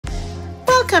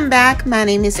Welcome back. My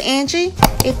name is Angie.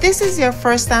 If this is your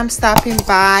first time stopping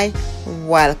by,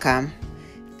 welcome.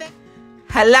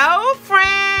 Hello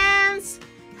friends.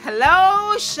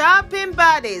 Hello shopping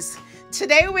buddies.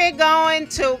 Today we're going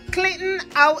to Clinton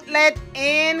Outlet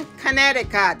in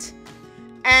Connecticut.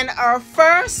 And our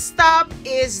first stop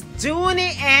is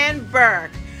DOONEY and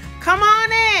BOURKE. Come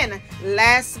on in.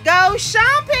 Let's go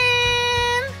shopping.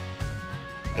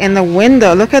 In the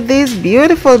window, look at these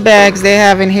beautiful bags they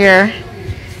have in here.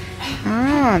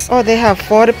 Oh, they have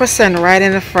 40% right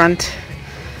in the front.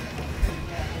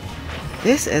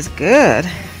 This is good.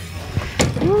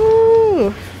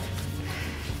 Ooh.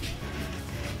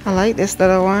 I like this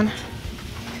little one.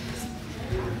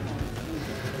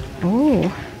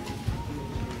 Ooh.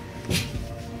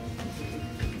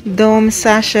 Dome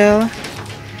satchel,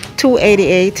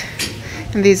 $2.88,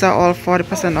 and these are all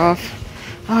 40% off.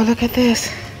 Oh, look at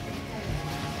this.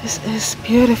 This is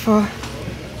beautiful.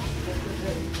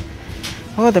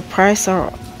 Oh, the price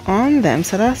are on them,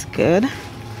 so that's good.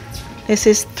 This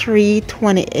is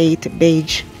 $3.28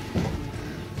 beige,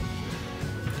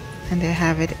 and they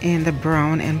have it in the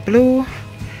brown and blue.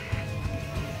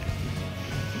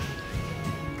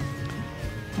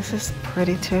 This is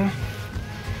pretty too.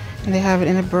 And they have it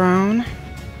in the brown,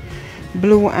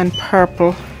 blue, and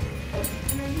purple.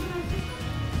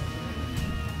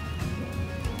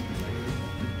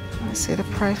 Let's see the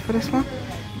price for this one.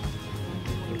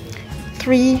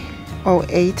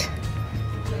 $3.08.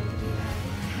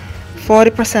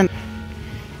 40%.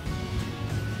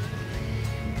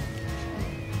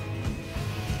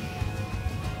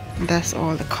 That's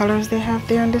all the colors they have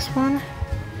there in this one.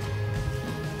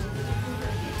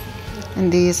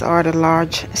 And these are the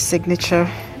large signature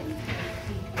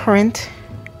print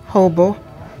hobo,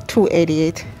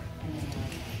 $2.88.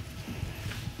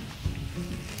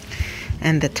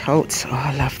 And the totes. Oh,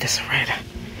 I love this red.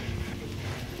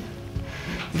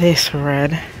 This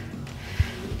red.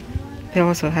 They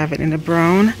also have it in the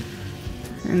brown.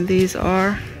 And these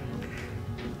are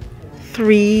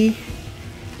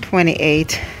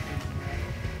 $3.28.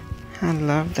 I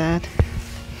love that.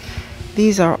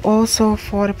 These are also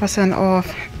 40%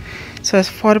 off. So it's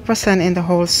 40% in the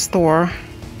whole store.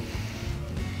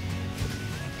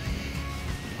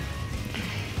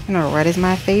 You know, red is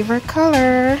my favorite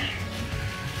color.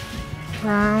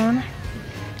 Brown.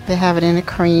 They have it in a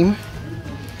cream.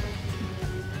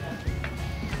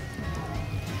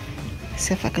 Let's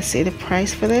see if I can see the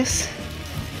price for this.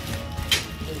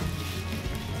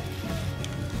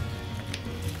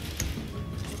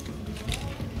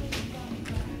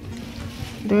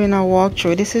 Doing a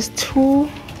walkthrough. This is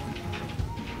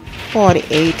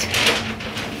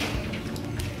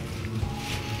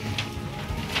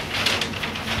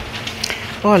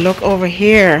 $2.48. Oh, look over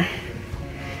here.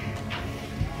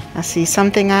 I see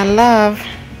something I love.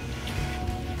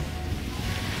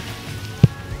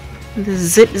 The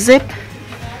zip.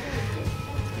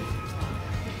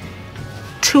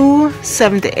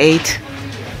 $2.78.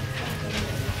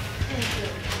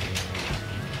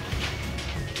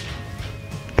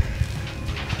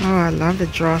 Oh, I love the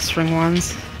drawstring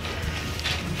ones.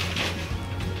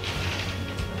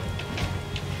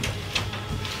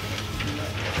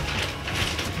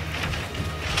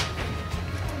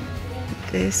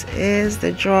 This is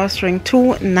the drawstring,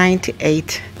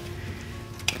 $2.98.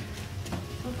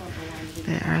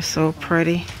 They are so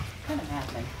pretty.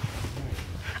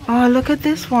 Oh, look at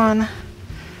this one.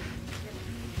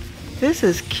 This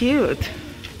is cute.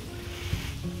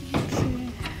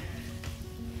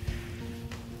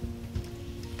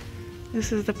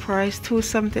 This is the price,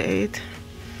 $2.78.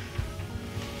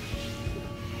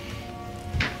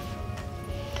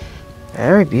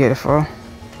 Very beautiful.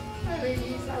 Hi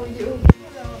ladies, how are you?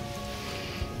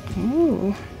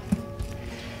 Ooh.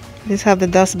 These have the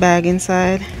dust bag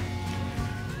inside.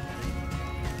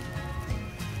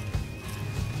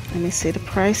 Let me see the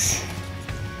price.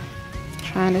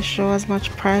 Trying to show as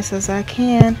much price as I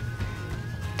can.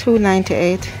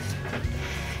 $2.98.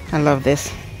 I love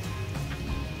this.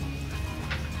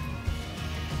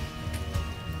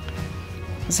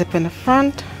 Zip in the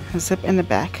front, zip in the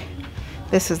back.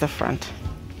 This is the front.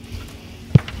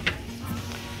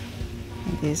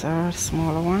 These are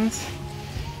smaller ones.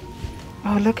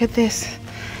 Oh, look at this.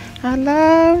 I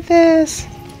love this.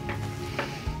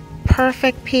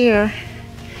 Perfect pair.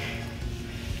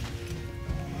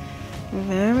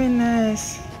 Very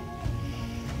nice.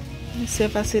 Let me see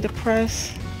if I see the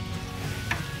price.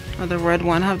 Oh, the red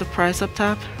one have the price up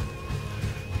top.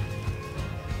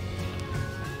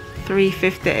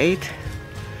 $3.58.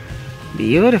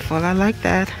 Beautiful. I like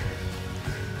that.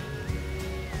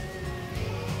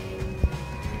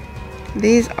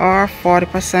 These are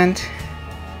 40%.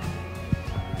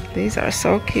 These are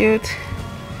so cute.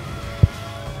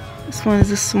 This one is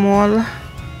the small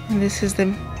and this is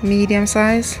the medium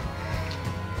size.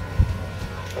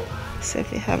 See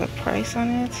if they have a price on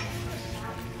it.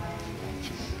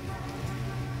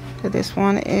 So this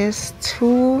one is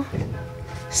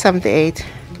 $2.78.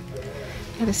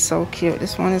 That is so cute.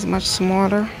 This one is much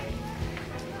smaller.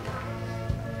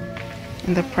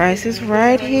 And the price is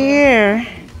right here.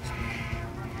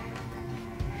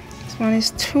 This one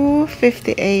is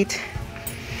 $2.58.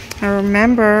 And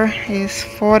remember, it's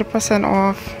 40%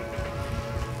 off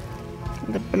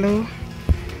the blue.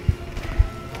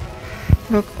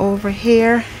 Look over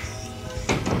here.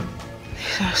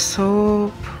 These are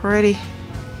so pretty.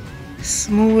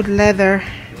 Smooth leather.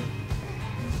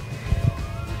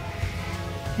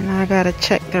 And I gotta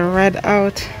check the red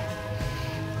out.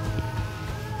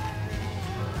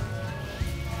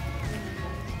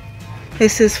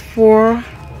 This is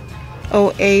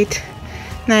 $4.08.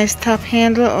 Nice top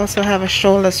handle. Also have a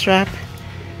shoulder strap.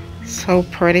 So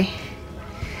pretty.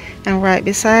 And right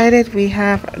beside it we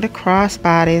have the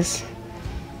crossbodies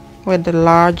with the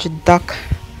large duck.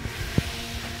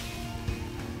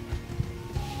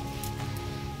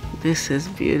 This is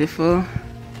beautiful.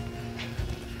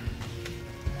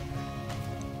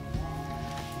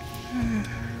 I'm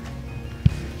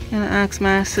gonna ask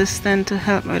my assistant to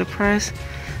help me with the price.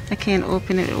 I can't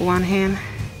open it with one hand.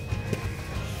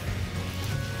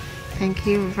 Thank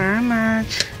you very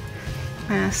much,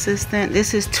 my assistant.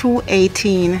 This is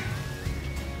 $2.18.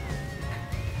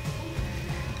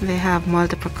 They have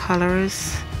multiple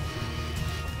colors.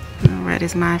 Red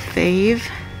is my fave.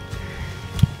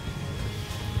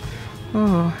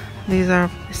 Oh, it's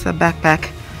a backpack.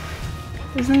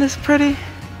 Isn't this pretty?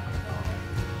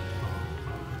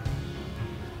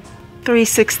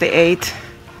 $3.68.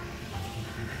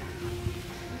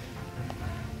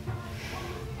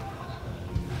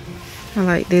 I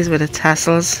like these with the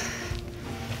tassels.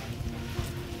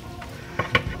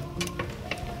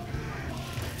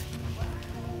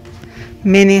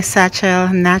 Mini satchel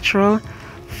natural,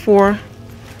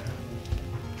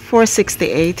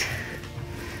 $4.68.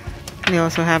 They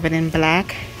also have it in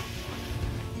black.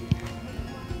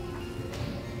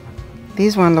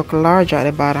 These ones look larger at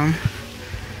the bottom.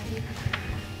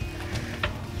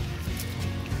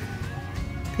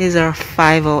 These are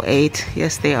 $5.08.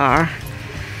 Yes, they are.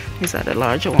 These are the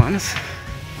larger ones.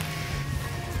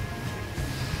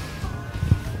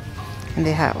 And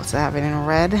they also have it in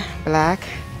red, black,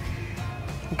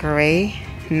 gray,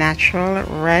 natural,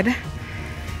 red.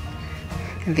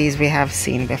 And these we have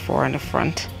seen before in the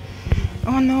front.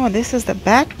 Oh no, this is the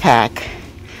backpack.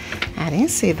 I didn't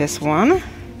see this one.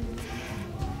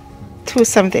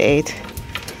 $2.78.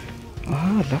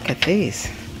 Oh, look at these.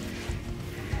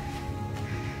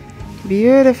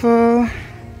 Beautiful.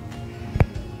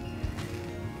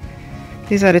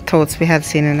 These are the totes we had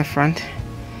seen in the front.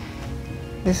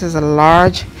 This is a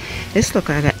large. This looks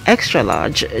like an extra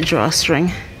large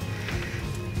drawstring.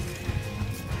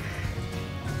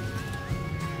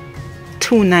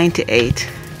 $2.98.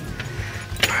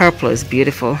 Purple is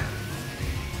beautiful.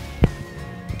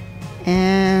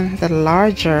 And the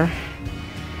larger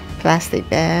plastic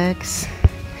bags.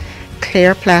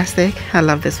 Clear plastic. I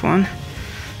love this one.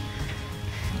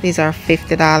 These are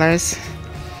 $50.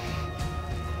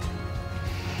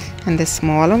 And the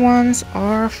smaller ones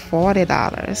are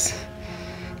 $40.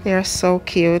 They are so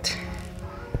cute.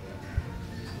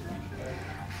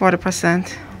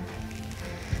 40%.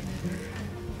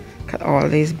 Look at all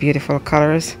these beautiful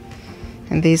colors.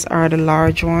 And these are the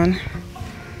large one.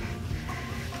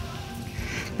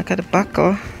 Look at the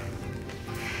buckle.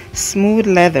 Smooth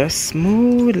leather,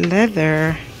 smooth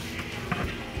leather.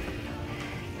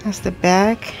 That's the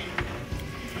back.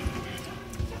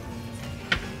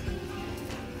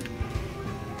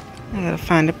 I gotta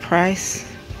find the price.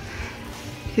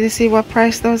 Can you see what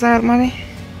price those are, mommy?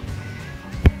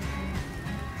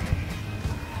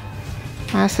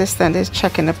 My assistant is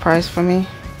checking the price for me.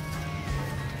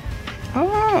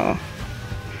 Oh,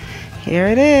 here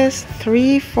it is,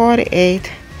 $3.48.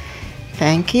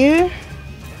 Thank you.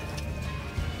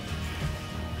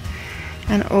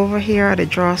 And over here are the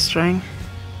drawstring.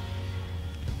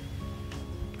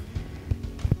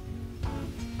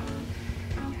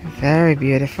 Very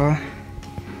beautiful.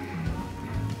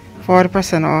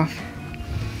 40% off.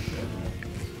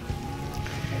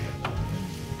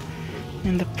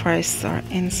 And the prices are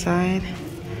inside.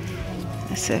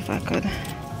 Let's see if I could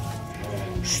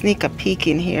sneak a peek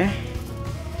in here.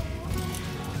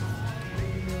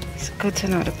 It's good to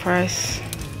know the price.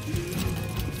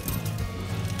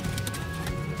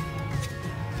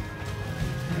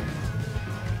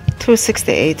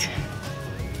 $2.68.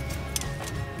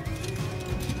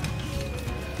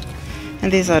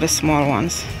 And these are the small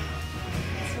ones.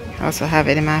 I also have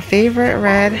it in my favorite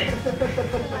red.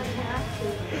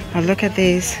 Oh, look at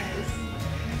these.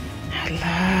 I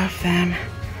love them.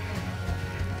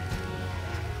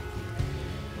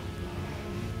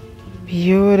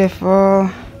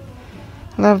 Beautiful.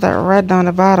 Love that red down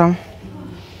the bottom.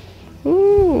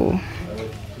 Ooh.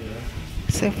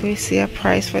 See if we see a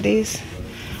price for these.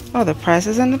 Oh, the price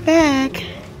is in the back.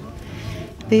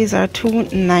 These are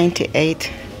 $2.98.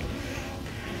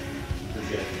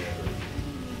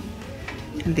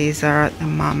 And these are the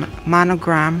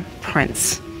monogram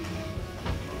prints.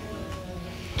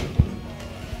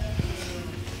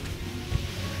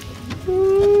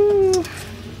 Ooh.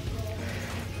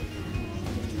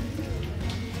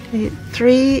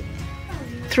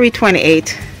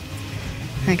 $3.28.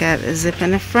 I got a zip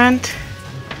in the front,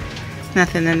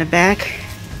 nothing in the back.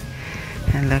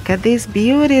 And look at these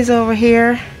beauties over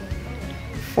here.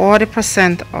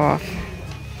 40% off.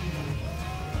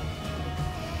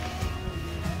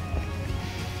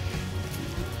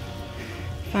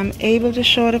 If I'm able to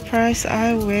show the price,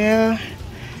 I will.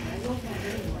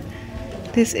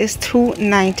 This is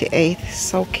 $2.98.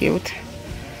 So cute.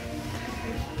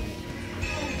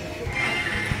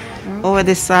 Over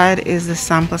this side is the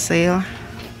sample sale.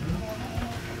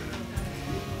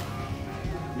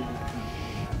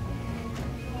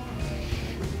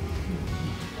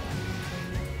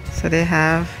 So they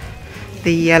have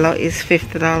the yellow is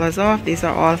 $50 off. These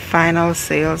are all final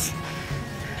sales.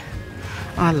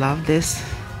 I love this.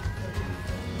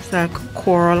 It's like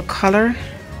coral color.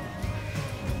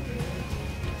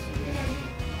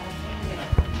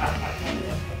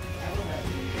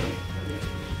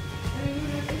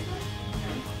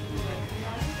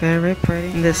 Very pretty.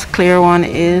 And this clear one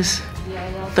is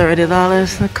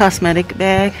 $30. The cosmetic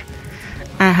bag.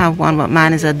 I have one, but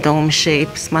mine is a dome shape.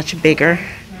 It's much bigger.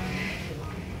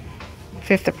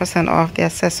 50% off the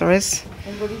accessories.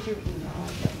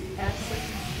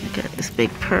 Look at this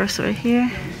big purse right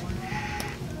here.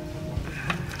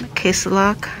 A case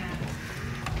lock.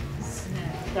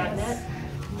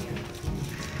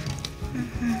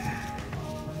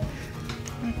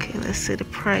 Okay, let's see the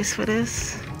price for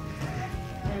this.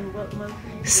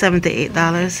 $78,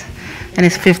 and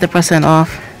it's 50%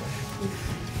 off.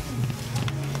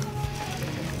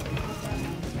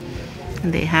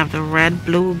 And they have the red,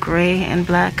 blue, gray, and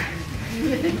black.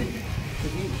 And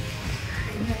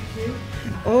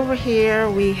over here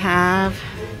we have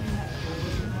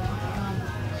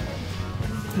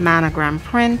monogram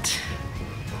print.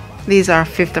 These are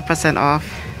 50% off.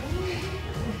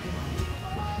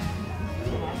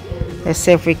 Let's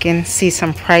see if we can see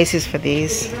some prices for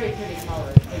these.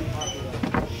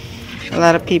 A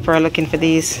lot of people are looking for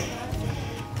these.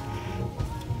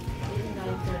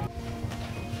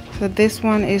 So this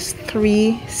one is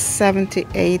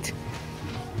 $3.78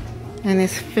 and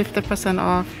it's 50%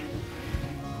 off.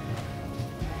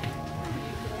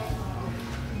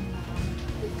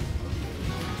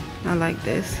 I like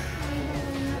this.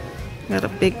 Got a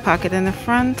big pocket in the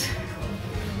front.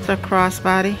 It's a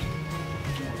crossbody.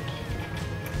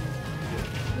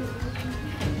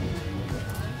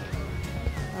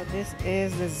 This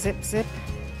is the zip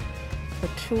for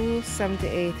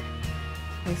 $2.78.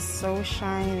 It's so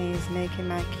shiny, it's making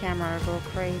my camera go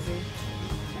crazy.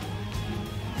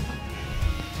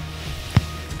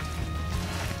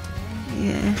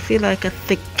 Yeah, I feel like a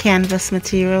thick canvas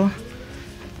material.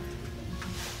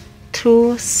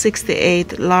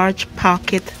 $2.68, large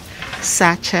pocket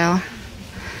satchel.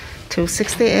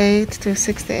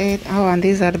 $2.68. Oh, and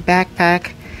these are the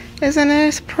backpack. Isn't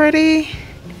this pretty?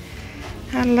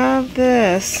 I love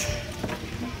this.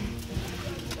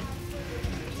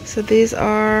 So these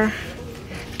are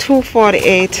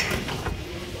 $2.48.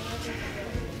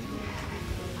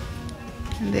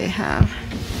 And they have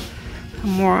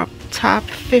more up top,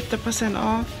 50%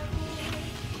 off.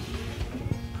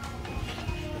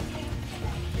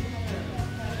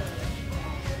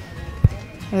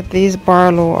 But these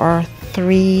Barlow are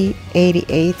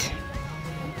 $3.88.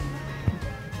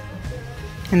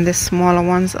 And the smaller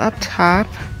ones up top.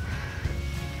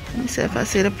 Let me see if I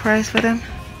see the price for them.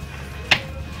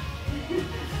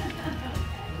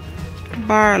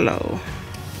 Barlow.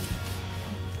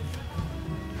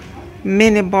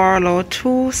 Mini Barlow,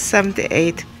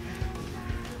 $2.78.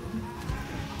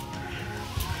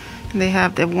 They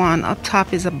have the one up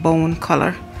top is a bone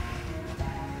color.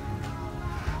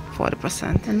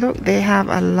 40%. And look, they have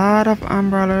a lot of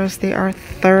umbrellas. They are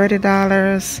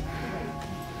 $30.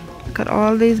 Look at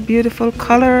all these beautiful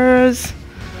colors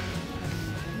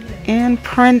and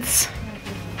prints.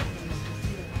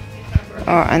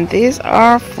 Oh, and these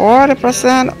are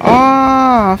 40%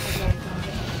 off.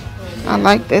 I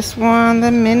like this one,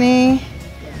 the mini.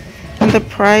 And the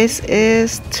price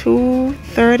is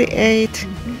 $2.38.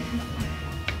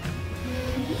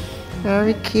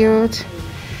 Very cute.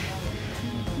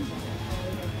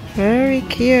 Very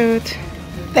cute.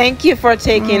 Thank you for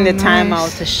taking the time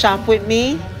out to shop with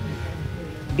me.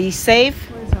 Be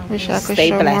safe. Wish I could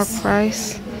show more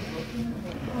price.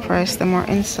 Price them more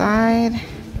inside.